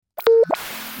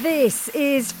This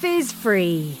is Fizz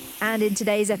Free, and in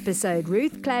today's episode,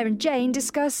 Ruth, Claire and Jane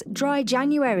discuss Dry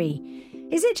January.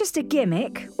 Is it just a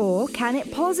gimmick, or can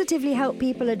it positively help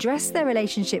people address their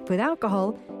relationship with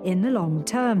alcohol in the long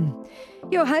term?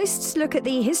 Your hosts look at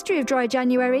the history of Dry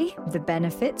January, the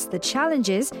benefits, the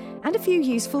challenges, and a few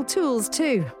useful tools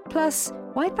too. Plus,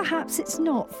 why perhaps it's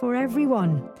not for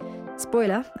everyone.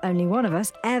 Spoiler, only one of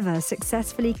us ever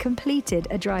successfully completed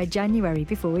a Dry January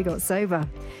before we got sober.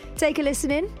 Take a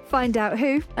listen in, find out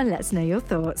who, and let us know your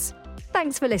thoughts.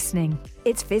 Thanks for listening.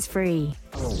 It's Fizz Free.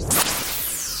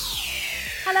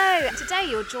 Hello, today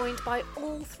you're joined by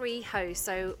all three hosts.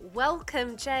 So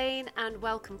welcome Jane and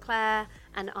welcome Claire,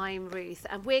 and I'm Ruth,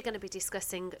 and we're going to be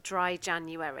discussing Dry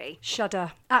January.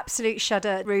 Shudder. Absolute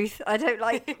shudder, Ruth. I don't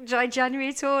like Dry January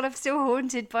at all. I'm still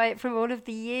haunted by it from all of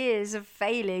the years of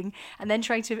failing and then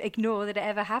trying to ignore that it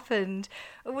ever happened.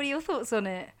 What are your thoughts on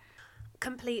it?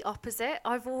 Complete opposite.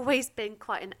 I've always been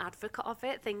quite an advocate of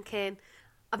it, thinking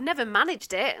I've never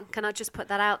managed it. Can I just put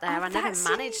that out there? I never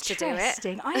managed to do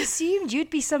it. I assumed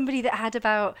you'd be somebody that had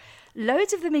about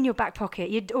loads of them in your back pocket.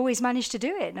 You'd always managed to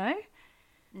do it, no?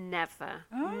 Never.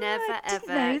 Oh, Never, I didn't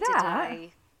ever know did that.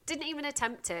 I. Didn't even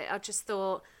attempt it. I just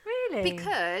thought... Really?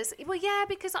 Because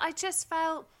I just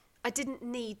felt I didn't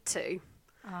need to.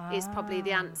 Is probably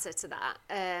the answer to that.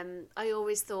 I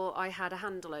always thought I had a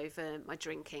handle over my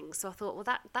drinking, so I thought,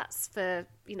 well, that's for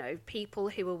people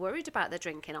who are worried about their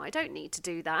drinking. I don't need to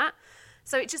do that,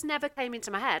 so it just never came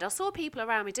into my head. I saw people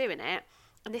around me doing it,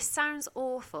 and this sounds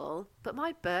awful, but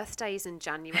my birthday's in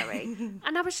January,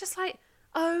 and I was just like,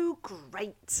 oh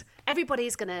great,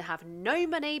 everybody's going to have no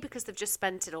money because they've just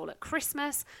spent it all at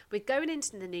Christmas. We're going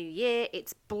into the new year.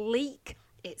 It's bleak.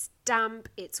 It's damp,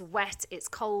 it's wet, it's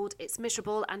cold, it's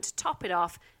miserable, and to top it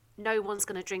off, no one's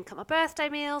going to drink at my birthday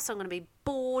meal, so I'm going to be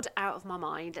bored out of my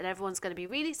mind, and everyone's going to be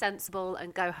really sensible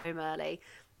and go home early.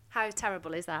 How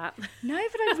terrible is that? No,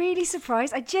 but I'm really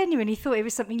surprised. I genuinely thought it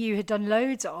was something you had done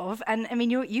loads of, and I mean,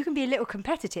 you can be a little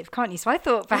competitive, can't you? So I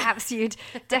thought perhaps you'd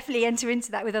definitely enter into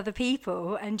that with other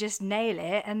people and just nail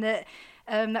it, and that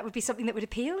that would be something that would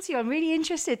appeal to you. I'm really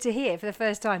interested to hear for the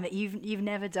first time that you've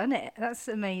never done it. That's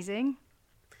amazing.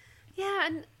 Yeah,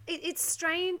 and it's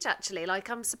strange, actually. Like,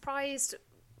 I'm surprised.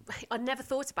 I never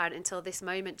thought about it until this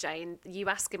moment, Jane. You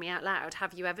asking me out loud,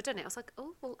 have you ever done it? I was like,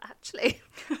 oh, well, actually,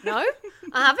 no,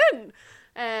 I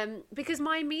haven't. Because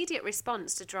my immediate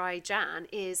response to Dry Jan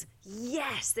is,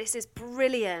 yes, this is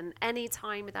brilliant. Any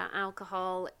time without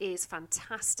alcohol is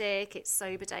fantastic. It's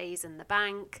sober days in the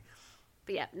bank.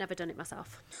 But yeah, never done it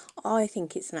myself. I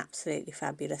think it's an absolutely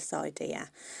fabulous idea.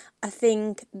 I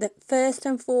think that first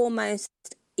and foremost,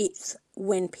 it's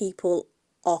when people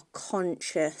are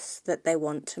conscious that they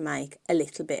want to make a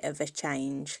little bit of a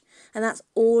change. And that's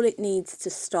all it needs to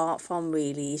start from,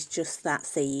 really, is just that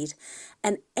seed.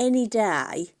 And any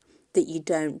day that you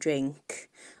don't drink,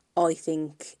 I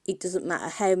think it doesn't matter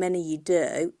how many you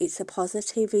do, it's a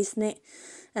positive, isn't it?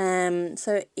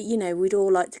 So, we'd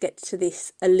all like to get to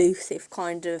this elusive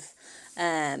kind of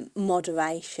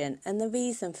moderation. And the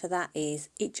reason for that is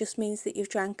it just means that you've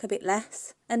drank a bit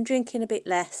less. And drinking a bit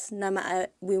less, no matter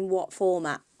in what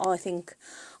format, I think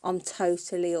I'm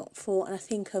totally up for. And I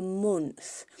think a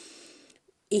month,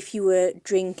 if you were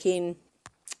drinking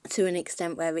to an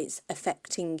extent where it's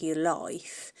affecting your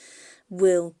life,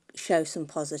 will show some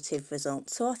positive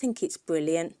results. So I think it's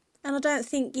brilliant. And I don't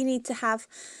think you need to have,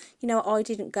 I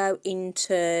didn't go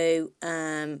into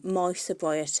my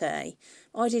sobriety.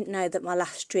 I didn't know that my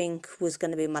last drink was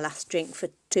going to be my last drink for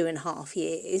 2.5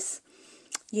 years.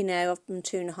 I've been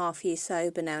 2.5 years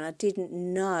sober now, and I didn't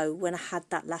know when I had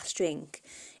that last drink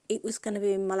it was going to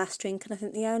be my last drink. And I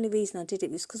think the only reason I did it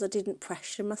was because I didn't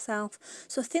pressure myself.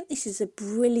 So I think this is a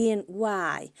brilliant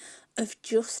way of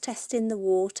just testing the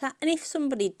water. And if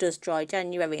somebody does Dry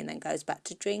January and then goes back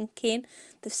to drinking,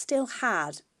 they've still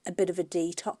had a bit of a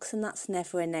detox, and that's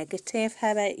never a negative.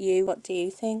 How about you? What do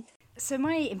you think? So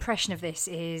my impression of this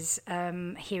is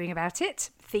hearing about it,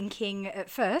 thinking at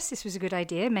first this was a good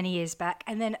idea many years back,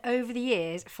 and then over the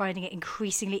years finding it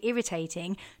increasingly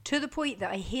irritating to the point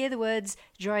that I hear the words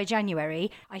Dry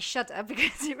January, I shudder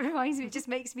because it reminds me, it just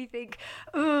makes me think,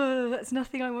 oh, that's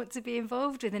nothing I want to be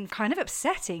involved with, and kind of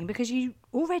upsetting because you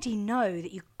already know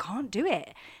that you can't do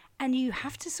it. And you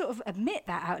have to sort of admit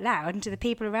that out loud and to the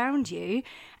people around you.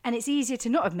 And it's easier to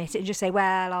not admit it and just say,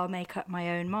 well, I'll make up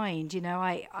my own mind.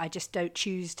 I just don't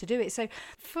choose to do it. So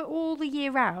for all the year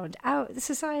round, the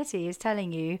society is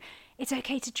telling you it's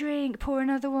okay to drink, pour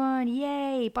another one,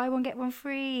 yay, buy one, get one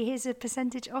free, here's a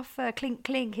percentage offer, clink,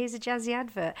 clink, here's a jazzy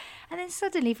advert. And then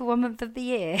suddenly for 1 month of the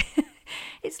year,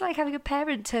 it's like having a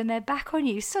parent turn their back on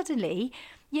you. Suddenly,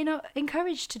 you're not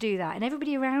encouraged to do that, and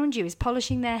everybody around you is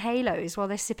polishing their halos while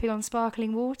they're sipping on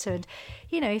sparkling water. And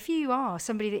if you are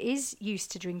somebody that is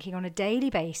used to drinking on a daily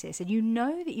basis, and you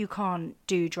know that you can't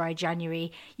do dry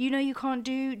January, you can't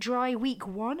do dry week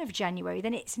 1 of January,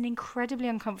 then it's an incredibly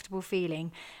uncomfortable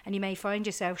feeling, and you may find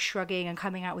yourself shrugging and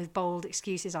coming out with bold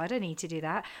excuses. I don't need to do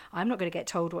that, I'm not going to get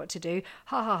told what to do,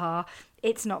 ha ha ha,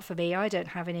 it's not for me, I don't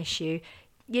have an issue.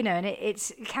 And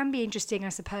it can be interesting, I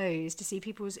suppose, to see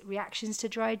people's reactions to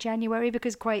dry January,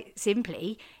 because quite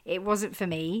simply, it wasn't for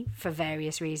me for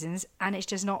various reasons, and it's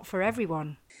just not for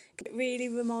everyone. It really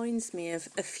reminds me of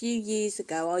a few years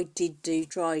ago, I did do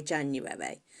dry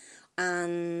January,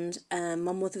 and my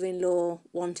mother-in-law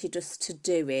wanted us to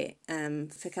do it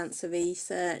for cancer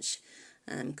research,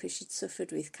 because she'd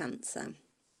suffered with cancer.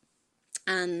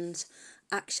 And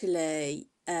actually,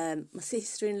 my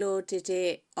sister-in-law did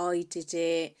it, I did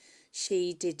it,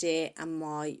 she did it, and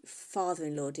my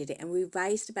father-in-law did it, and we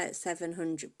raised about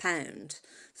 £700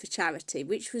 for charity,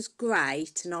 which was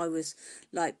great. And I was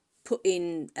like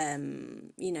putting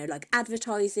like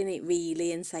advertising it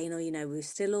really, and saying, we're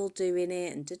still all doing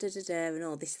it, and and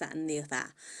all this, that and the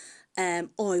other.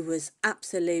 I was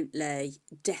absolutely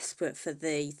desperate for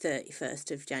the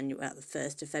 31st of January, the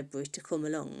 1st of February to come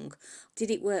along. Did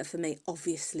it work for me?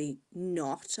 Obviously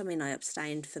not. I mean, I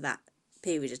abstained for that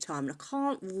period of time, and I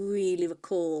can't really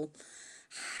recall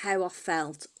how I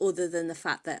felt, other than the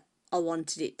fact that I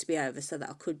wanted it to be over so that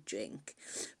I could drink.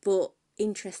 But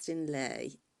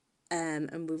interestingly,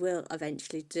 and we will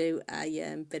eventually do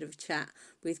a bit of a chat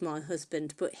with my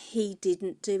husband, but he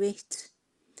didn't do it.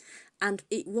 And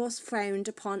it was frowned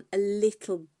upon a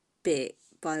little bit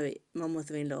by my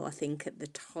mother-in-law, I think, at the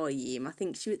time. I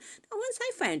think she was, I wouldn't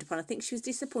say frowned upon, I think she was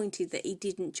disappointed that he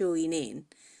didn't join in.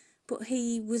 But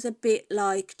he was a bit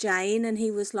like Jane, and he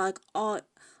was like, I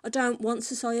don't want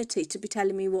society to be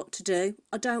telling me what to do.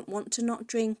 I don't want to not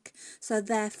drink. So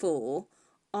therefore,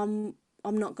 I'm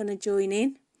not going to join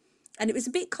in. And it was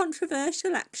a bit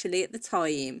controversial, actually, at the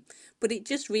time. But it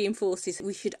just reinforces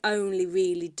we should only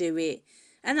really do it.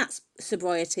 And that's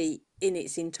sobriety in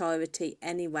its entirety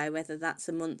anyway, whether that's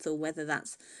a month or whether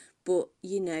that's... But,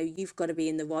 you've got to be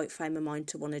in the right frame of mind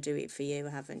to want to do it for you,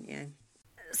 haven't you?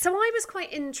 So I was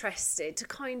quite interested to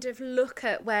kind of look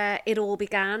at where it all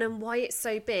began and why it's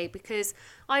so big, because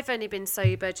I've only been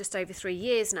sober just over 3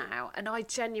 years now, and I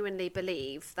genuinely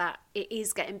believe that it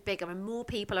is getting bigger, and more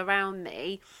people around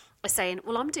me are saying,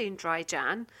 well, I'm doing dry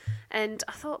Jan. And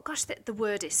I thought, gosh, the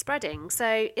word is spreading.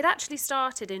 So it actually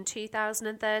started in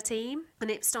 2013,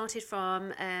 and it started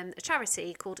from a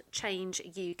charity called Change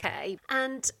UK.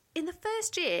 And in the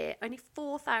first year, only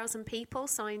 4,000 people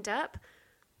signed up.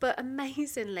 But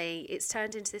amazingly, it's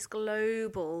turned into this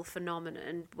global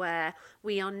phenomenon where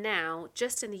we are now,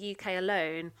 just in the UK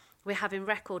alone, we're having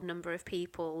record number of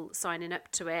people signing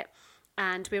up to it.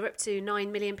 And we're up to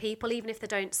 9 million people. Even if they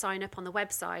don't sign up on the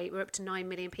website, we're up to 9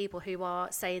 million people who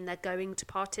are saying they're going to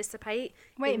participate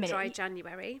in Dry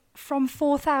January. From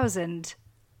 4,000?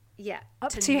 Yeah.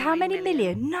 Up to how many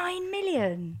million? 9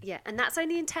 million? Yeah, and that's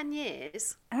only in 10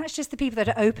 years. And that's just the people that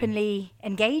are openly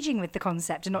engaging with the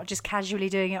concept and not just casually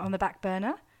doing it on the back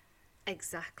burner?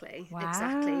 Exactly. Wow.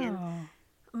 Exactly. And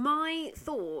my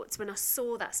thoughts when I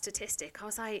saw that statistic, I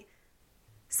was like,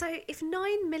 so if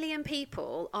 9 million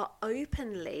people are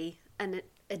openly and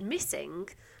admitting,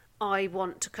 I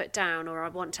want to cut down or I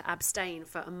want to abstain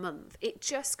for a month, it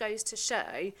just goes to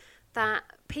show that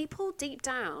people deep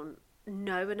down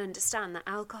know and understand that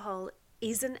alcohol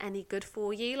isn't any good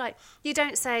for you. Like, you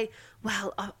don't say,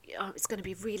 well, it's going to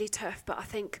be really tough, but I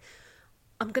think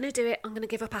I'm going to do it. I'm going to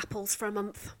give up apples for a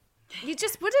month. You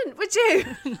just wouldn't, would you?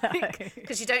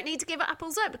 Because you don't need to give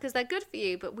apples up because they're good for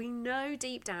you. But we know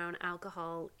deep down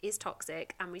alcohol is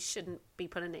toxic and we shouldn't be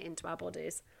putting it into our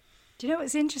bodies. Do you know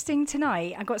what's interesting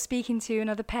tonight? I got speaking to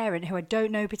another parent who I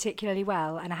don't know particularly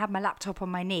well, and I had my laptop on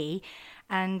my knee,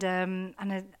 and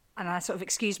I sort of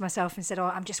excused myself and said,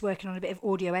 I'm just working on a bit of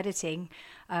audio editing,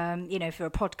 for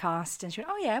a podcast. And she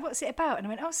went, oh yeah, what's it about? And I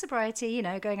went, sobriety,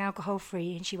 going alcohol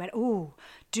free. And she went, oh,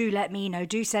 do let me know,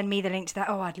 do send me the link to that.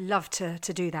 Oh, I'd love to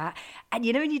do that. And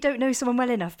when you don't know someone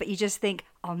well enough, but you just think,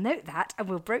 I'll note that and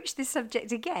we'll broach this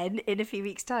subject again in a few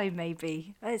weeks' time,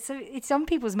 maybe. So it's on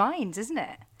people's minds, isn't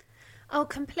it? Oh,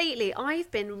 completely.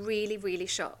 I've been really, really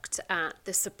shocked at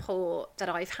the support that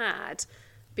I've had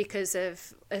because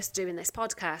of us doing this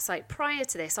podcast. Like, prior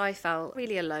to this, I felt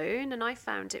really alone and I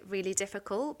found it really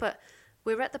difficult. But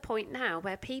we're at the point now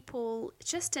where people,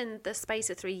 just in the space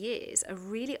of 3 years, are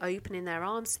really opening their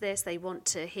arms to this. They want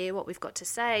to hear what we've got to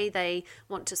say. They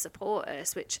want to support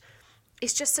us, which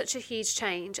is just such a huge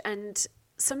change. And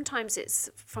sometimes it's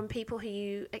from people who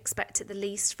you expect it the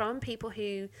least from, people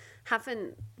who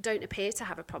don't appear to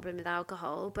have a problem with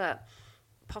alcohol, but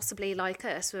possibly like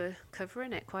us were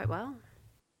covering it quite well.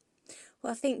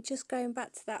 Well, I think just going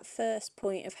back to that first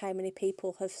point of how many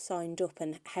people have signed up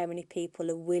and how many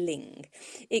people are willing,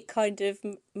 it kind of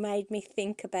made me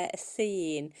think about a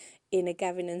scene in a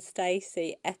Gavin and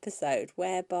Stacey episode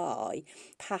whereby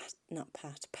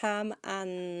Pam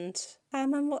and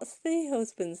what's the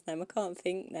husband's name? I can't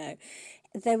think now.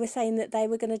 They were saying that they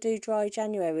were going to do Dry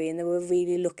January and they were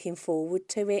really looking forward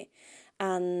to it.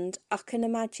 And I can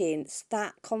imagine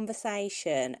that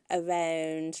conversation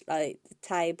around like the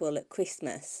table at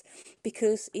Christmas,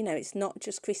 because, you know, it's not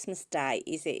just Christmas Day,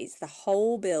 is it? It's the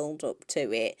whole build up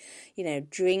to it, you know,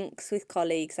 drinks with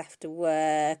colleagues after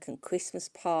work and Christmas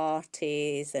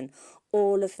parties and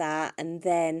all of that. And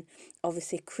then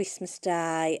obviously Christmas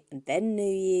Day and then New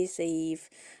Year's Eve.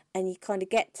 And you kind of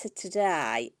get to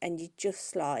today and you're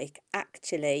just like,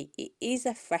 actually, it is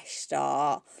a fresh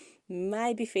start.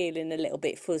 Maybe feeling a little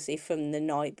bit fuzzy from the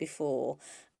night before,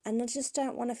 and I just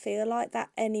don't want to feel like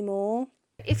that anymore.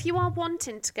 If you are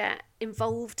wanting to get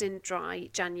involved in Dry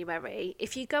January,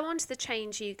 if you go onto the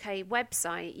Change UK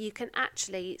website, you can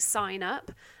actually sign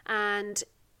up, and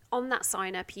on that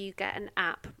sign up you get an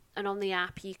app, and on the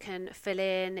app you can fill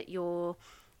in your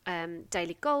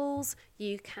daily goals.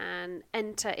 You can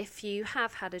enter, if you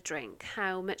have had a drink,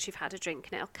 how much you've had a drink,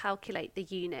 and it'll calculate the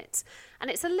units. And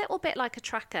it's a little bit like a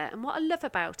tracker. And what I love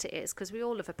about it is, because we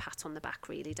all love a pat on the back,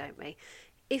 really, don't we?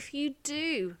 If you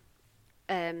do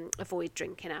avoid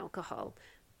drinking alcohol,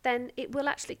 then it will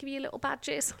actually give you little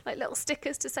badges, like little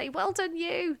stickers to say, well done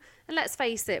you. And let's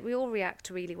face it, we all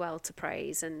react really well to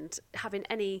praise, and having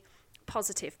any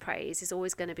positive praise is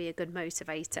always going to be a good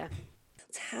motivator.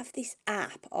 To have this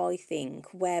app, I think,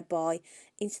 whereby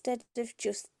instead of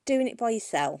just doing it by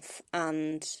yourself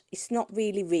and it's not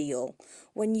really real,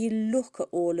 when you look at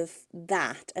all of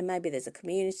that, and maybe there's a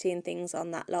community and things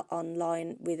on that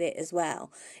online with it as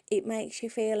well, it makes you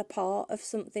feel a part of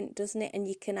something, doesn't it? And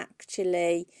you can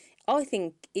actually, I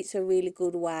think it's a really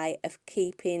good way of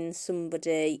keeping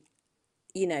somebody,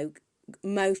 you know,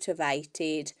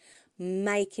 motivated,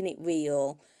 making it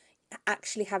real,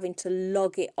 actually having to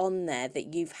log it on there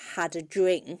that you've had a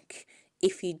drink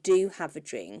if you do have a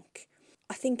drink.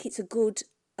 I think it's a good,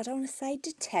 I don't want to say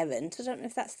deterrent, I don't know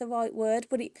if that's the right word,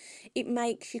 but it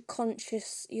makes you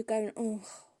conscious. You're going, oh,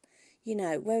 you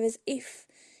know, whereas if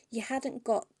you hadn't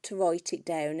got to write it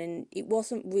down and it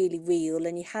wasn't really real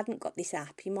and you hadn't got this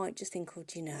app, you might just think, oh,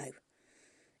 do you know,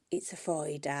 it's a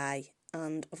Friday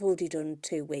and I've already done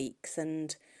 2 weeks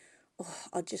and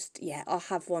I'll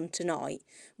have one tonight.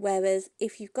 Whereas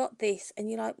if you've got this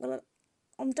and you're like, well,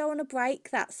 I don't want to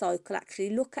break that cycle, actually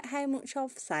look at how much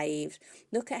I've saved,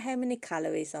 look at how many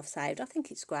calories I've saved. I think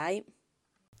it's great.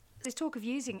 There's talk of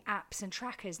using apps and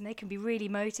trackers, and they can be really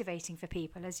motivating for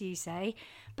people, as you say.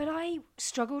 But I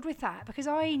struggled with that because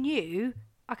I knew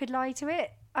I could lie to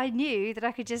it. I knew that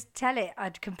I could just tell it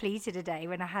I'd completed a day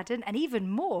when I hadn't. And even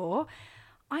more,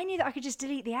 I knew that I could just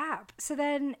delete the app. So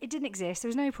then it didn't exist. There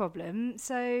was no problem.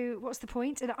 So what's the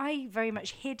point? And I very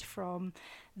much hid from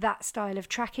that style of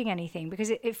tracking anything because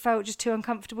it felt just too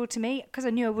uncomfortable to me. Because I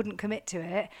knew I wouldn't commit to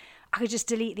it, I could just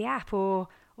delete the app or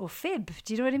fib.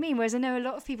 Do you know what I mean? Whereas I know a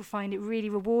lot of people find it really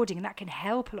rewarding, and that can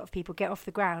help a lot of people get off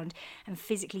the ground and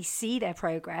physically see their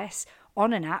progress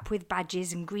on an app with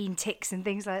badges and green ticks and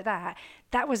things like that.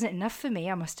 That wasn't enough for me,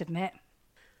 I must admit.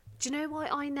 Do you know why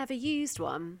I never used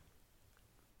one?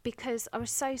 Because I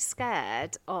was so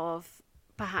scared of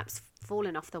perhaps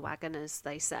falling off the wagon, as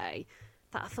they say,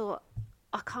 that I thought,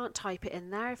 I can't type it in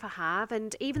there if I have.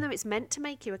 And even though it's meant to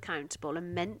make you accountable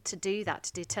and meant to do that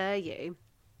to deter you,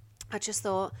 I just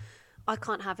thought, I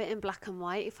can't have it in black and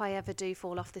white if I ever do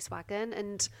fall off this wagon.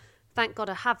 And thank God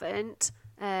I haven't.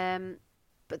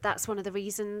 But that's one of the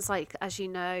reasons, like, as you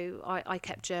know, I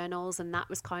kept journals, and that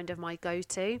was kind of my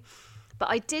go-to. But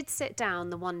I did sit down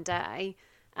the one day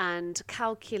and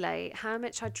calculate how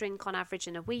much I drink on average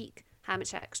in a week, how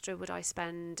much extra would I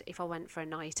spend if I went for a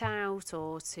night out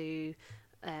or to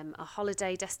a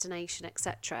holiday destination,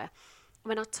 etc.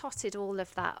 When I totted all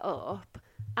of that up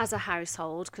as a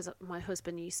household, because my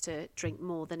husband used to drink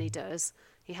more than he does,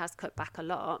 he has cut back a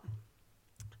lot,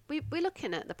 we're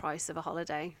looking at the price of a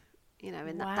holiday, you know,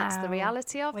 and Wow. That's the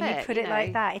reality of when it. You put it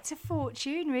like that, it's a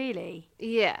fortune, really.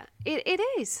 Yeah, it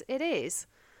is.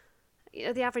 You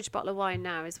know, the average bottle of wine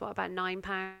now is about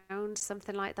 £9,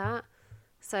 something like that.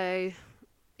 So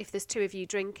if there's 2 of you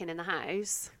drinking in the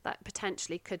house, that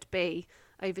potentially could be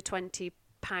over £20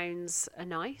 a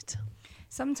night.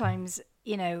 Sometimes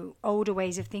older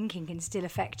ways of thinking can still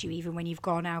affect you even when you've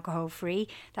gone alcohol free.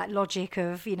 That logic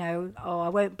of, oh, I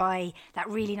won't buy that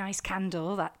really nice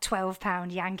candle, that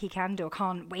 £12 Yankee candle,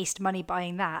 can't waste money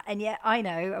buying that. And yet I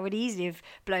know I would easily have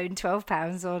blown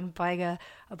 £12 on buying a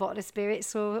bottle of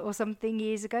spirits or something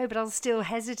years ago, but I'll still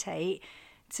hesitate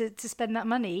to spend that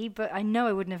money. But I know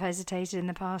I wouldn't have hesitated in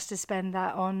the past to spend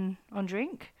that on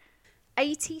drink.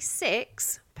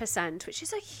 86%, which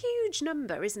is a huge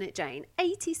number, isn't it, Jane?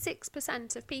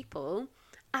 86% of people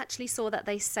actually saw that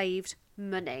they saved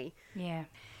money. Yeah.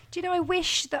 Do you know, I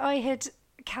wish that I had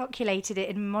calculated it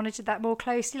and monitored that more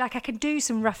closely. Like, I can do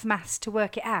some rough maths to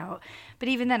work it out, but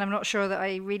even then I'm not sure that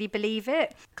I really believe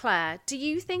it. Claire, do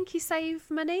you think you save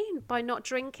money by not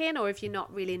drinking, or have you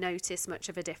not really noticed much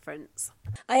of a difference?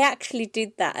 I actually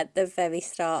did that at the very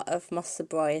start of my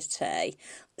sobriety.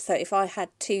 So if I had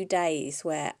 2 days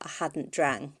where I hadn't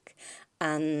drank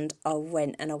and I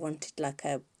went and I wanted like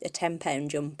a £10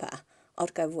 jumper,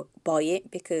 I'd go buy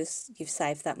it because you've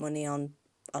saved that money on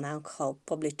alcohol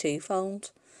probably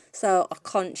twofold. So I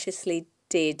consciously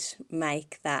did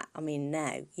make that. I mean,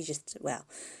 now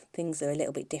things are a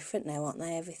little bit different now, aren't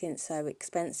they? Everything's so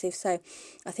expensive. So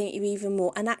I think you're even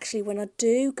more. And actually, when I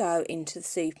do go into the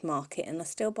supermarket and I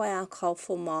still buy alcohol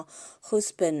for my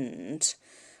husband,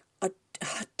 I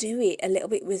do it a little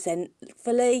bit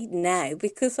resentfully now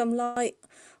because I'm like,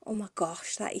 oh my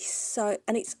gosh, that is so.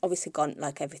 And it's obviously gone,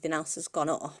 like everything else has gone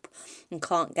up, and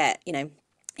can't get,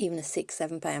 even a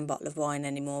 £6-7 bottle of wine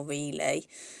anymore, really.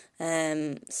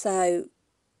 So,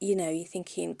 you're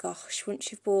thinking, gosh,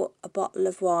 once you've bought a bottle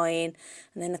of wine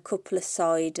and then a couple of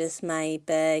ciders,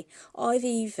 maybe.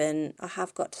 I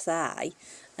have got to say,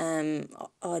 I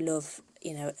love,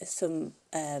 some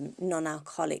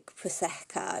non-alcoholic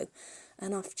Prosecco.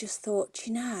 And I've just thought,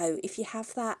 if you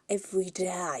have that every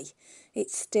day,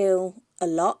 it's still a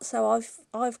lot. So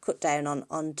I've cut down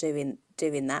on doing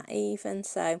that even.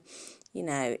 So,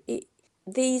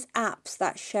 these apps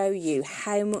that show you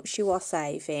how much you are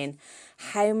saving,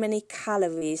 how many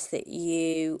calories that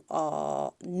you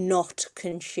are not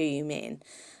consuming,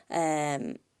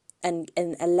 and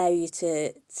allow you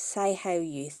to say how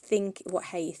you think,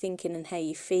 how you're thinking and how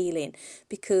you're feeling,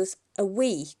 because a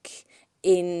week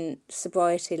in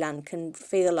sobriety land can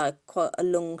feel like quite a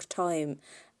long time,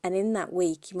 and in that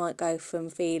week you might go from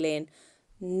feeling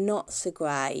not so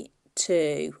great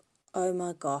to, oh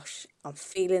my gosh, I'm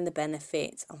feeling the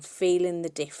benefits, I'm feeling the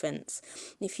difference.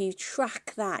 And if you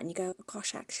track that and you go,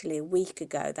 gosh, actually a week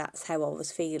ago that's how I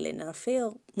was feeling and I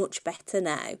feel much better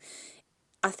now,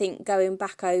 I think going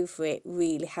back over it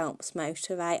really helps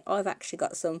motivate. I've actually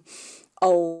got some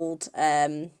old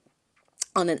on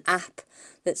an app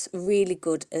that's really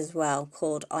good as well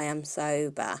called I Am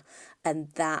Sober, and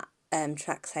that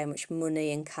tracks how much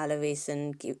money and calories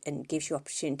and gives you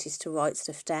opportunities to write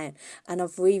stuff down. And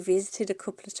I've revisited a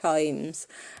couple of times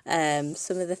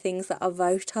some of the things that I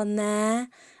wrote on there,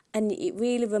 and it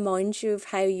really reminds you of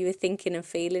how you were thinking and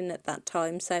feeling at that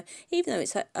time. So even though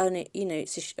it's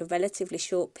it's a relatively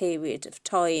short period of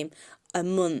time, a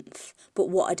month, but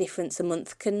what a difference a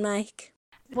month can make.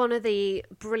 One of the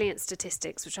brilliant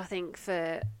statistics, which I think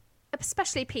for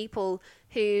especially people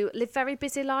who live very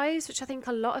busy lives, which I think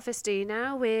a lot of us do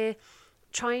now, we're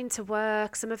trying to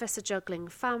work, some of us are juggling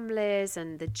families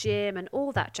and the gym and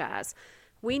all that jazz.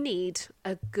 We need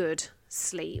a good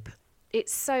sleep.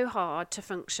 It's so hard to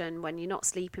function when you're not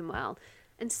sleeping well.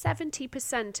 And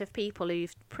 70% of people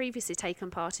who've previously taken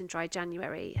part in Dry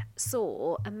January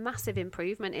saw a massive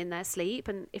improvement in their sleep.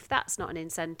 And if that's not an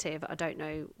incentive, I don't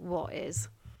know what is.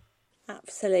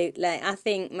 Absolutely. I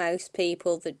think most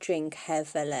people that drink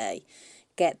heavily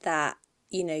get that,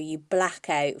 you black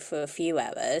out for a few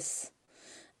hours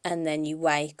and then you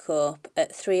wake up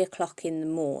at 3:00 in the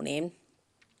morning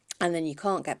and then you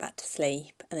can't get back to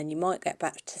sleep, and then you might get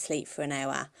back to sleep for an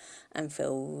hour and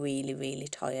feel really, really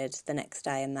tired the next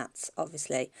day. And that's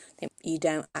obviously, you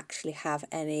don't actually have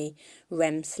any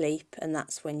REM sleep, and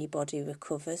that's when your body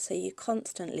recovers. So you're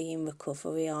constantly in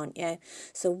recovery, aren't you?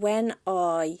 So when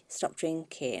I stopped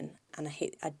drinking, and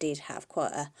I did have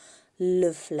quite a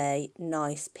lovely,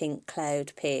 nice pink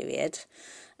cloud period,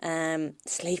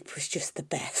 sleep was just the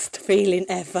best feeling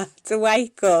ever. To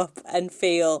wake up and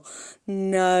feel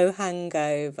no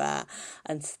hangover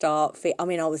and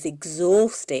I was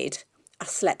exhausted. I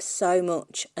slept so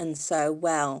much and so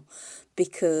well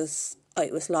because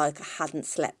it was like I hadn't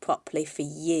slept properly for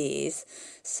years.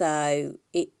 So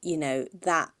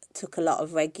that took a lot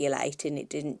of regulating. I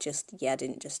didn't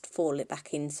just fall it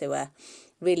back into a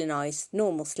really nice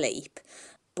normal sleep,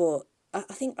 but I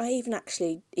think I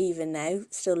even now,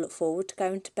 still look forward to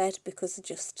going to bed, because I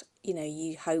just,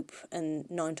 you hope, and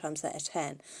 9 times out of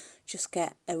 10, just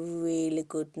get a really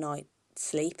good night's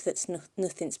sleep.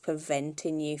 Nothing's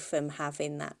preventing you from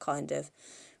having that kind of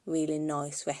really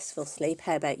nice, restful sleep.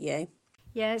 How about you?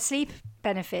 Yeah, sleep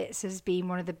benefits has been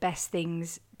one of the best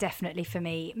things, definitely for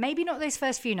me. Maybe not those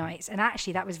first few nights. And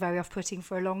actually, that was very off-putting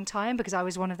for a long time, because I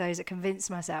was one of those that convinced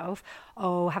myself,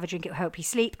 oh, have a drink, it will help you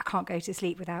sleep. I can't go to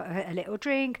sleep without a little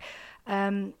drink.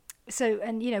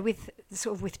 With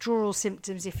sort of withdrawal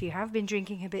symptoms, if you have been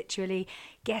drinking habitually,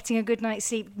 getting a good night's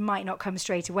sleep might not come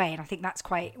straight away. And I think that's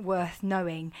quite worth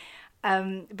knowing.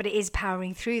 But it is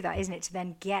powering through that, isn't it, to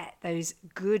then get those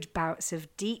good bouts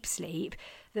of deep sleep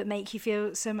that make you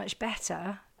feel so much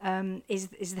better, is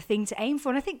the thing to aim for.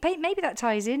 And I think maybe that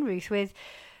ties in, Ruth, with,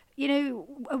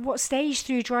 at what stage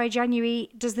through dry January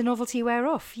does the novelty wear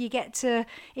off? You get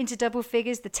into double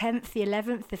figures, the 10th, the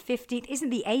 11th, the 15th.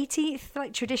 Isn't the 18th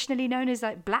like traditionally known as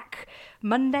like Black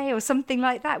Monday or something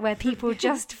like that, where people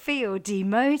just feel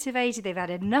demotivated, they've had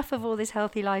enough of all this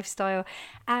healthy lifestyle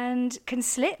and can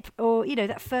slip? Or,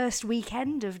 that first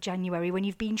weekend of January when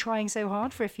you've been trying so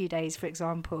hard for a few days, for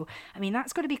example. I mean,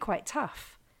 that's got to be quite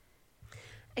tough.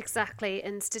 Exactly.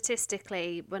 And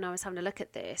statistically, when I was having a look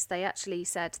at this, they actually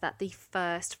said that the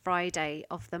first Friday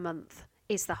of the month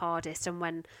is the hardest. And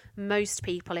when most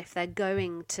people, if they're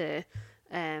going to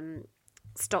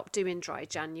stop doing dry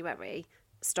January,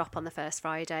 stop on the first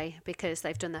Friday, because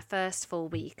they've done their first full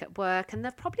week at work and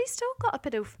they've probably still got a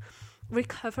bit of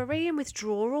recovery and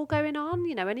withdrawal going on,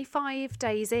 only 5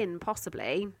 days in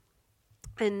possibly.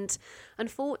 And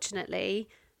unfortunately,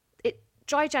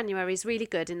 dry January is really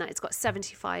good in that it's got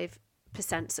 75%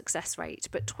 success rate,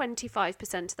 but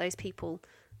 25% of those people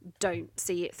don't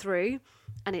see it through.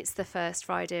 And it's the first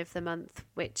Friday of the month,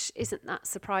 which isn't that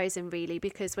surprising really,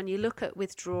 because when you look at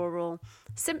withdrawal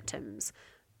symptoms,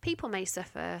 people may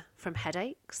suffer from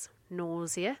headaches,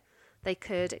 nausea. They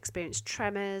could experience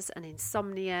tremors and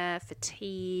insomnia,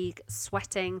 fatigue,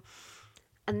 sweating.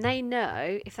 And they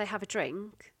know if they have a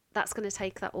drink, that's going to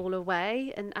take that all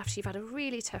away. And after you've had a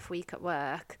really tough week at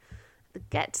work,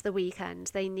 get to the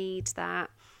weekend, they need that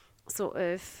sort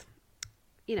of,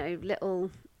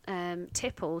 little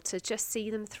tipple to just see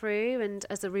them through. And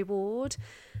as a reward,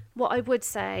 what I would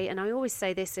say, and I always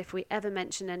say this if we ever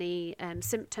mention any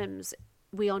symptoms,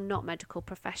 we are not medical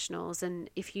professionals. And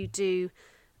if you do,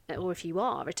 or if you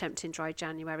are attempting dry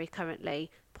January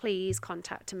currently, please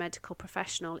contact a medical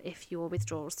professional if your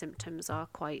withdrawal symptoms are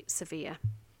quite severe.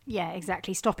 Yeah,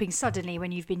 exactly. Stopping suddenly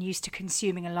when you've been used to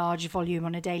consuming a large volume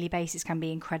on a daily basis can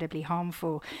be incredibly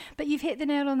harmful. But you've hit the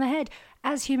nail on the head.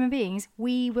 As human beings,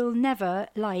 we will never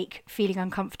like feeling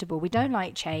uncomfortable. We don't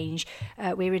like change.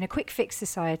 We're in a quick fix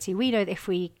society. We know that if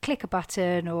we click a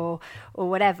button or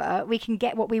whatever, we can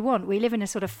get what we want. We live in a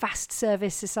sort of fast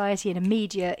service society and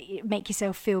immediate, make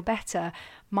yourself feel better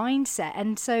mindset.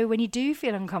 And so when you do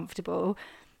feel uncomfortable,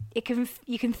 you can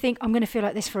think, I'm going to feel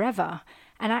like this forever.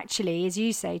 And actually, as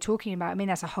you say, talking about,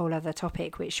 that's a whole other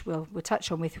topic which we'll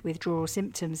touch on with withdrawal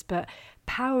symptoms, but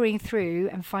powering through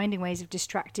and finding ways of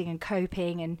distracting and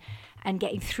coping and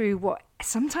getting through what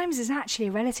sometimes is actually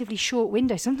a relatively short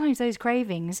window. Sometimes those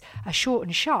cravings are short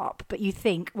and sharp, but you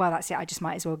think, well, that's it, I just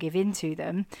might as well give in to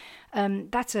them.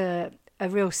 That's a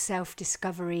real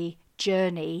self-discovery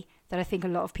journey that I think a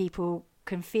lot of people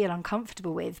can feel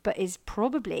uncomfortable with, but is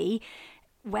probably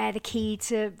where the key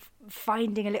to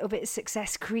finding a little bit of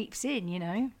success creeps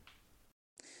in,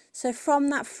 So from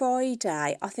that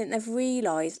Friday, I think they've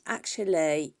realised,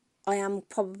 actually, I am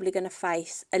probably going to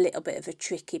face a little bit of a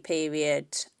tricky period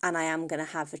and I am going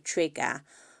to have a trigger.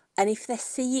 And if they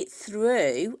see it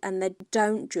through and they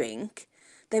don't drink,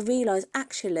 they realise,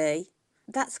 actually,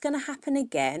 that's going to happen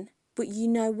again, but you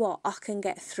know what, I can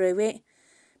get through it.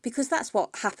 Because that's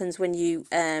what happens when you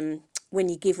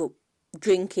give up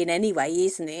drinking anyway,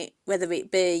 isn't it? Whether it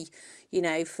be,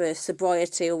 for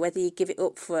sobriety or whether you give it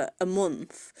up for a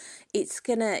month, you're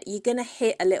gonna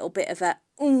hit a little bit of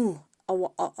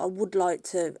I would like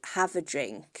to have a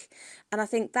drink. And I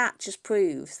think that just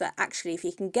proves that actually if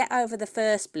you can get over the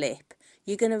first blip,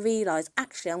 you're going to realise,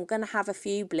 actually, I'm going to have a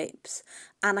few blips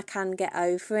and I can get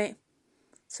over it.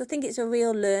 So I think it's a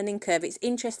real learning curve. It's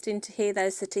interesting to hear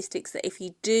those statistics that if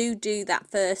you do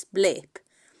that first blip,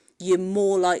 you're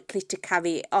more likely to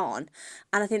carry it on.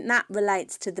 And I think that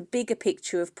relates to the bigger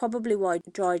picture of probably why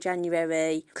dry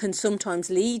January can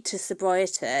sometimes lead to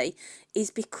sobriety,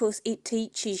 is because it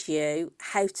teaches you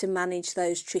how to manage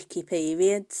those tricky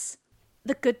periods.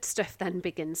 The good stuff then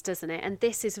begins, doesn't it? And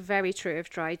this is very true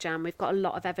of dry Jan. We've got a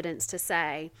lot of evidence to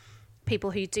say people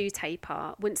who do take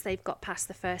part, once they've got past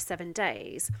the first 7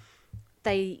 days,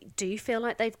 They do feel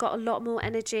like they've got a lot more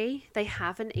energy. They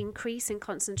have an increase in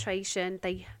concentration.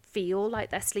 They feel like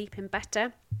they're sleeping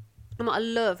better. And what I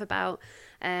love about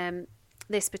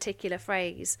this particular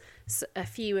phrase, a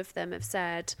few of them have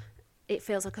said, it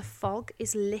feels like a fog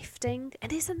is lifting.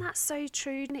 And isn't that so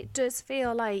true? And it does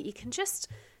feel like you can just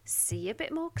see a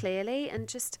bit more clearly, and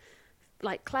just,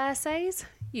 like Claire says,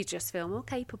 you just feel more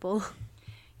capable.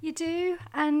 You do,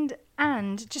 and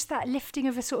just that lifting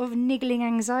of a sort of niggling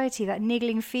anxiety, that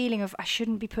niggling feeling of I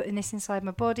shouldn't be putting this inside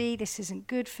my body, this isn't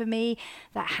good for me,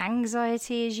 that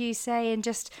hangxiety, as you say, and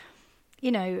just,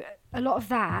 you know, a lot of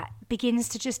that begins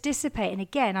to just dissipate. And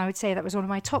again, I would say that was one of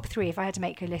my top 3, if I had to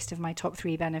make a list of my top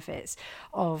 3 benefits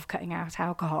of cutting out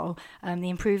alcohol, the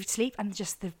improved sleep and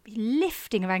just the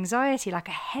lifting of anxiety, like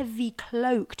a heavy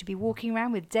cloak to be walking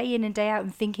around with day in and day out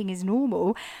and thinking is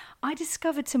normal. I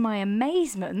discovered to my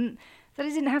amazement that I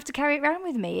didn't have to carry it around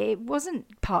with me. It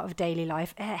wasn't part of daily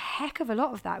life. A heck of a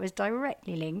lot of that was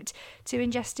directly linked to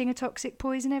ingesting a toxic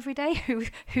poison every day.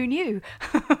 Who knew?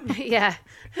 Yeah.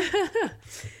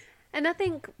 And I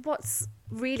think what's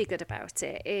really good about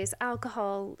it is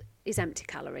alcohol is empty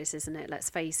calories, isn't it? Let's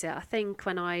face it. I think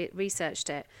when I researched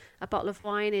it, a bottle of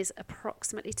wine is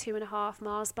approximately 2.5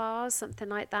 Mars bars, something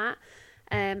like that.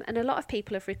 And a lot of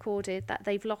people have recorded that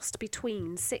they've lost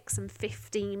between 6 and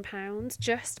 15 pounds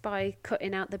just by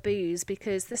cutting out the booze,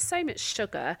 because there's so much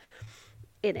sugar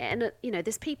in it. And, you know,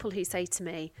 there's people who say to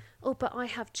me, oh, but I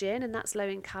have gin and that's low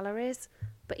in calories.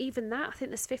 But even that, I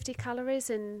think there's 50 calories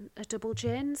in a double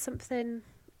gin, something,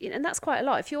 you know, and that's quite a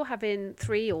lot. If you're having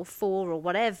 3 or 4 or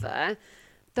whatever,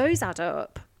 those add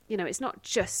up. You know, it's not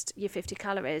just your 50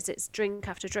 calories, it's drink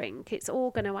after drink. It's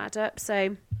all going to add up.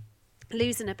 So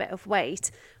losing a bit of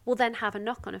weight will then have a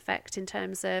knock-on effect in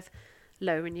terms of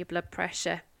lowering your blood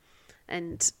pressure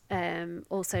and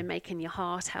also making your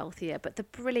heart healthier. But the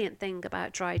brilliant thing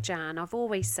about Dry Jan, I've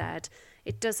always said,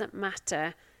 it doesn't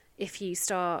matter if you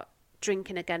start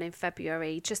drinking again in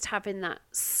February, just having that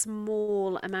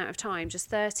small amount of time, just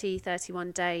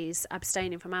 31 days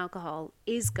abstaining from alcohol,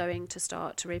 is going to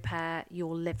start to repair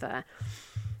your liver.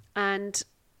 And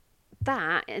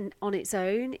that on its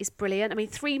own is brilliant. I mean,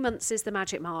 3 months is the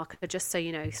magic marker, just so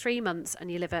you know. 3 months and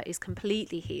your liver is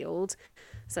completely healed.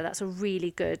 So that's a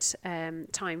really good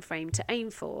time frame to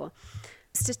aim for.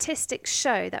 Statistics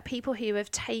show that people who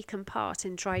have taken part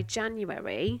in Dry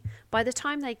January, by the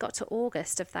time they got to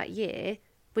August of that year,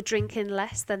 were drinking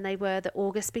less than they were the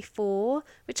August before,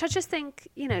 which I just think,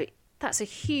 you know, that's a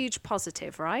huge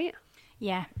positive, right?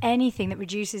 Yeah, anything that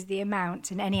reduces the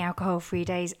amount in any alcohol-free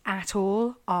days at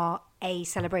all are a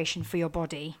celebration for your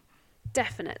body.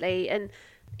 Definitely. And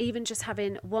even just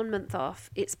having 1 month off,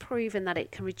 it's proven that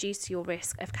it can reduce your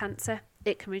risk of cancer.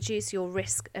 It can reduce your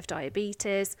risk of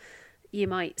diabetes. You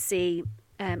might see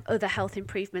other health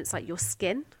improvements, like your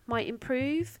skin might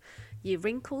improve. Your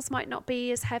wrinkles might not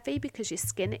be as heavy because your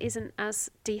skin isn't as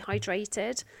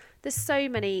dehydrated. There's so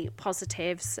many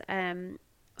positives.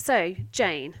 So,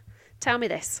 Jane, tell me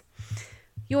this.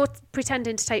 You're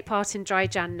pretending to take part in Dry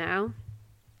Jan now.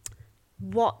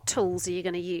 What tools are you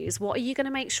going to use? What are you going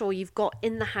to make sure you've got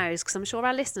in the house? Because I'm sure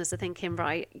our listeners are thinking,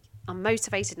 right, I'm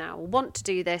motivated now. I want to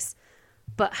do this.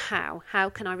 But how? How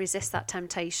can I resist that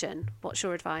temptation? What's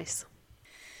your advice?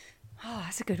 Oh,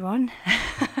 that's a good one.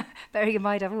 Bearing in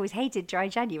mind, I've always hated Dry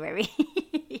January.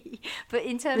 But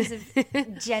in terms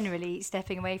of generally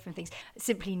stepping away from things,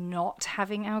 simply not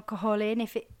having alcohol in,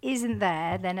 if it isn't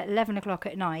there, then at 11 o'clock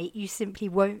at night, you simply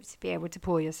won't be able to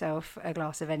pour yourself a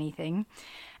glass of anything.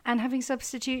 And having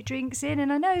substitute drinks in,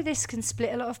 and I know this can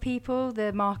split a lot of people,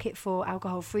 the market for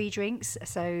alcohol-free drinks.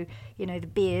 So, you know, the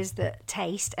beers that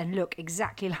taste and look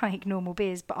exactly like normal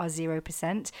beers but are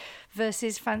 0%,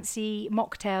 versus fancy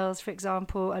mocktails, for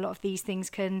example. A lot of these things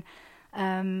can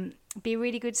be a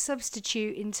really good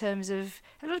substitute in terms of,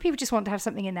 a lot of people just want to have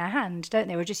something in their hand, don't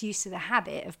they? Or just used to the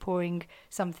habit of pouring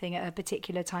something at a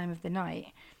particular time of the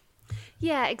night.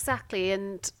 Yeah, exactly.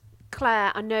 And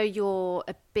Claire, I know you're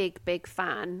a big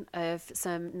fan of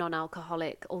some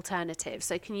non-alcoholic alternatives.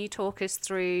 So can you talk us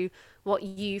through what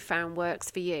you found works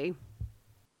for you?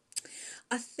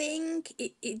 I think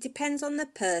it depends on the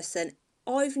person.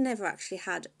 I've never actually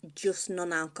had just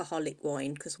non-alcoholic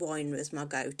wine, because wine was my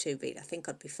go-to, really. I think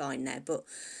I'd be fine now. But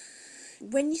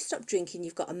when you stop drinking,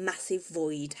 you've got a massive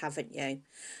void, haven't you?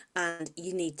 And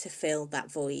you need to fill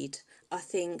that void. I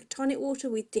think tonic water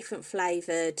with different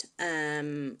flavoured,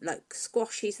 like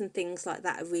squashes and things like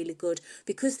that, are really good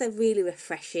because they're really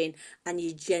refreshing and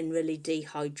you're generally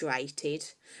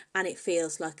dehydrated, and it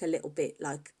feels like a little bit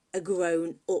like a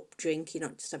grown up drink. You're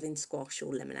not just having squash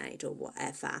or lemonade or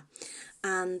whatever.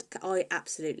 And I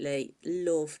absolutely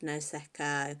love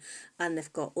Noseko, and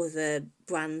they've got other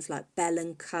brands like Bell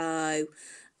and Co.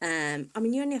 I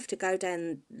mean, you only have to go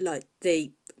down like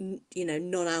the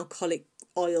non-alcoholic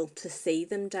aisle to see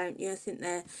them, don't you? I think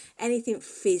they're anything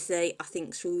fizzy, I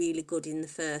think, is really good in the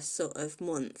first sort of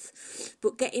month,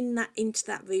 but getting that into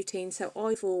that routine. So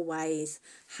I've always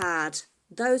had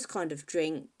those kind of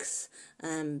drinks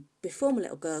before my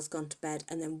little girl's gone to bed,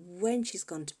 and then when she's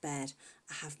gone to bed,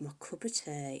 I have my cup of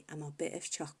tea and my bit of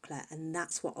chocolate, and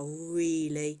that's what I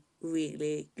really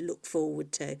look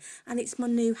forward to, and it's my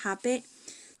new habit.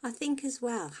 I think as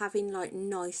well, having like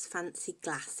nice fancy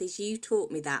glasses, you taught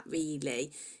me that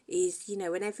really, is,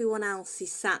 when everyone else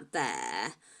is sat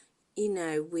there,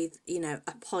 with, a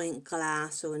pint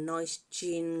glass or a nice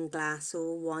gin glass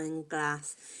or a wine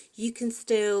glass, you can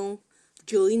still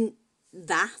join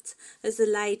that. There's a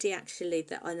lady actually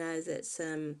that I know that's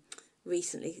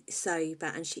recently sober,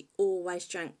 and she always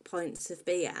drank pints of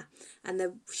beer, and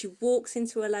she walks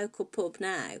into a local pub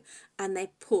now and they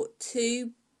put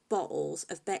 2 bottles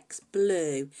of Beck's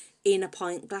Blue in a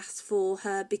pint glass for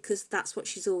her, because that's what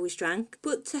she's always drank.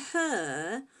 But to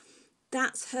her,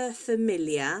 that's her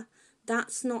familiar.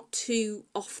 That's not too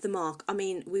off the mark. I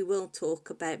mean, we will talk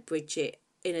about Bridget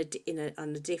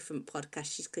on a different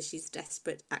podcast, because she's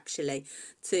desperate actually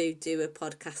to do a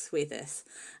podcast with us.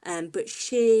 But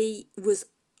she was,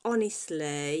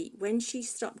 honestly, when she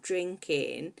stopped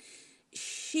drinking,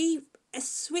 a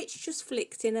switch just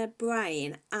flicked in her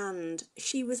brain, and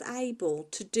she was able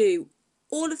to do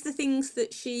all of the things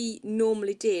that she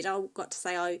normally did. I got to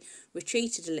say I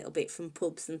retreated a little bit from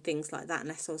pubs and things like that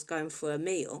unless I was going for a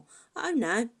meal. Oh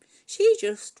no, she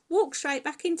just walked straight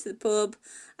back into the pub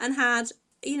and had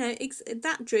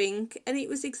that drink, and it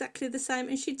was exactly the same,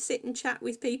 and she'd sit and chat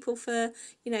with people for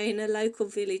in a local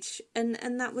village, and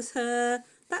that was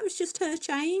just her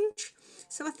change.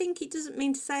 So I think it doesn't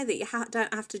mean to say that you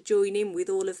don't have to join in with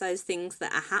all of those things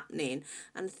that are happening.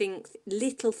 And I think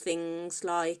little things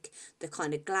like the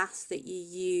kind of glass that you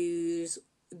use,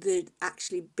 the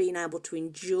actually being able to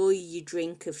enjoy your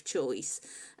drink of choice,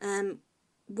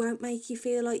 won't make you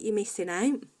feel like you're missing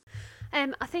out.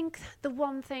 I think the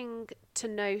one thing to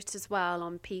note as well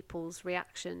on people's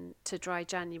reaction to dry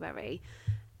January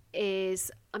is,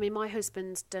 I mean, my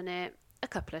husband's done it a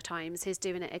couple of times. He's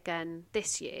doing it again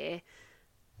this year.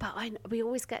 But we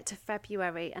always get to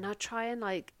February and I try and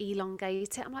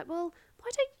elongate it. I'm like, well, why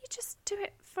don't you just do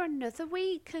it for another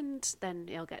week and then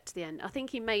you'll get to the end. I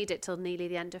think he made it till nearly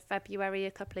the end of February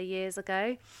a couple of years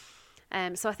ago.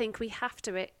 So I think we have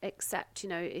to accept,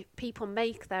 if people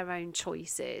make their own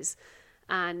choices,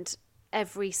 and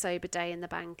every sober day in the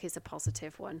bank is a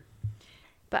positive one.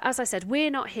 But as I said,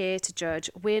 we're not here to judge.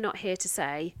 We're not here to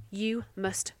say you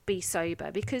must be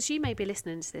sober, because you may be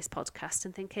listening to this podcast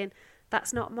and thinking,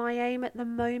 that's not my aim at the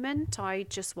moment. I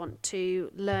just want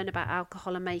to learn about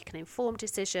alcohol and make an informed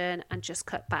decision and just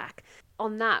cut back.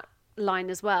 On that line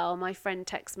as well, my friend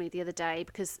texted me the other day,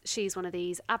 because she's one of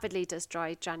these avidly does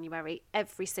dry January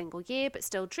every single year but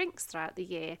still drinks throughout the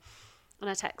year. And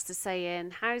I texted her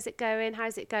saying, how's it going?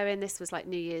 This was like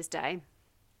New Year's Day.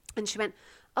 And she went,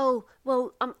 oh,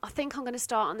 well, I think I'm going to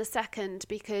start on the 2nd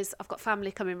because I've got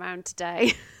family coming round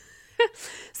today.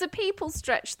 So people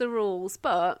stretch the rules,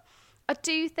 but I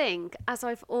do think, as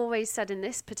I've always said in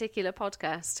this particular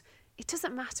podcast, it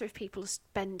doesn't matter if people are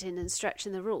bending and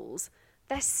stretching the rules.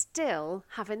 They're still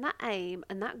having that aim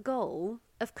and that goal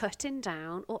of cutting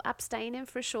down or abstaining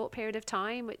for a short period of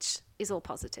time, which is all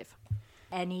positive.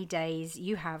 Any days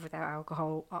you have without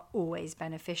alcohol are always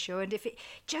beneficial. And if it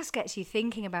just gets you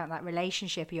thinking about that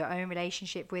relationship, your own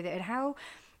relationship with it, and how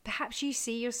perhaps you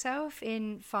see yourself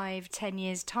in 5-10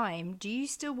 years' time, do you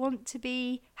still want to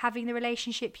be having the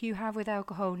relationship you have with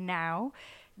alcohol now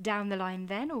down the line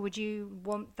then, or would you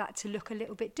want that to look a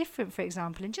little bit different, for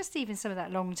example? And just even some of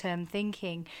that long-term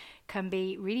thinking can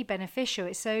be really beneficial.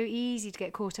 It's so easy to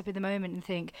get caught up in the moment and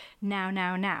think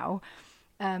now,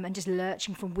 and just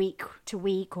lurching from week to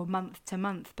week or month to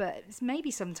month. But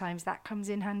maybe sometimes that comes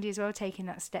in handy as well, taking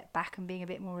that step back and being a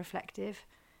bit more reflective.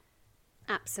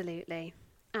 Absolutely.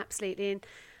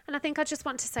 And I think I just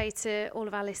want to say to all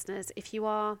of our listeners, if you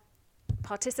are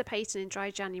participating in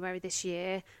Dry January this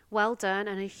year, well done,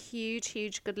 and a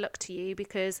huge good luck to you,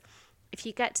 because if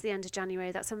you get to the end of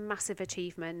January, that's a massive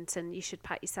achievement and you should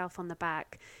pat yourself on the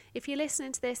back. If you're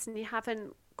listening to this and you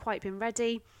haven't quite been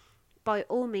ready, by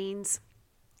all means,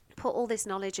 put all this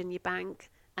knowledge in your bank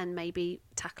and maybe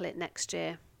tackle it next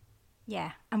year.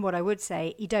 Yeah, and what I would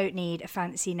say, you don't need a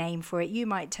fancy name for it. You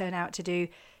might turn out to do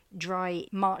dry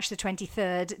March the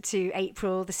 23rd to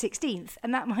April the 16th.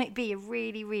 And that might be a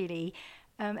really, really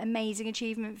amazing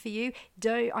achievement for you.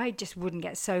 I just wouldn't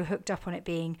get so hooked up on it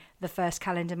being the first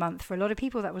calendar month. For a lot of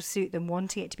people, that will suit them,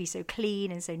 wanting it to be so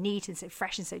clean and so neat and so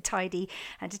fresh and so tidy,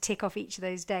 and to tick off each of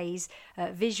those days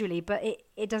visually. But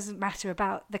it doesn't matter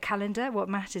about the calendar. What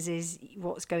matters is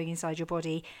what's going inside your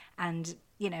body, and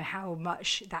how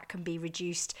much that can be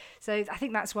reduced. So I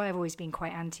think that's why I've always been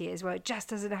quite anti it as well. It just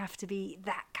doesn't have to be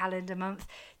that calendar month.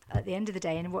 At the end of the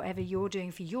day, and whatever you're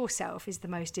doing for yourself is the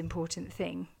most important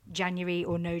thing, January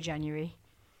or no January.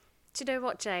 Do you know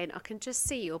what, Jane? I can just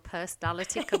see your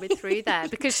personality coming through there,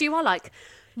 because you are like,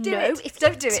 You're like,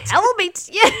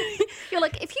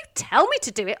 if you tell me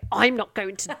to do it, I'm not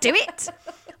going to do it.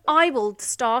 I will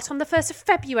start on the 1st of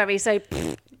February, so...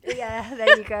 Yeah,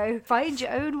 there you go. Find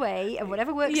your own way, and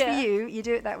whatever works for you, you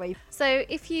do it that way. So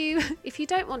if you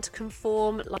don't want to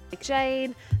conform like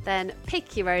Jane, then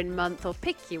pick your own month or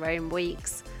pick your own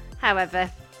weeks.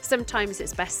 However, sometimes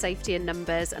it's best safety in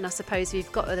numbers, and I suppose if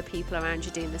you've got other people around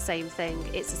you doing the same thing,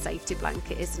 it's a safety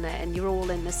blanket, isn't it? And you're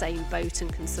all in the same boat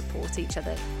and can support each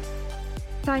other.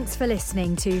 Thanks for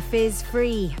listening to Fizz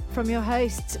Free from your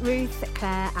hosts Ruth,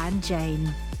 Claire and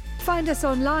Jane. Find us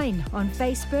online on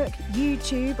Facebook,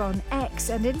 YouTube, on X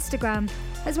and Instagram,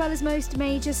 as well as most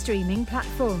major streaming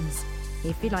platforms.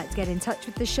 If you'd like to get in touch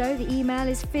with the show, the email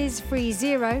is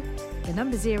fizzfree0, the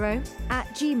number 0,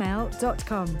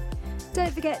 @gmail.com.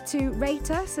 Don't forget to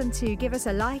rate us and to give us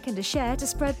a like and a share to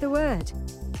spread the word.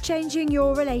 Changing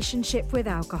your relationship with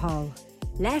alcohol.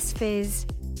 Less fizz,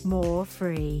 more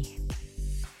free.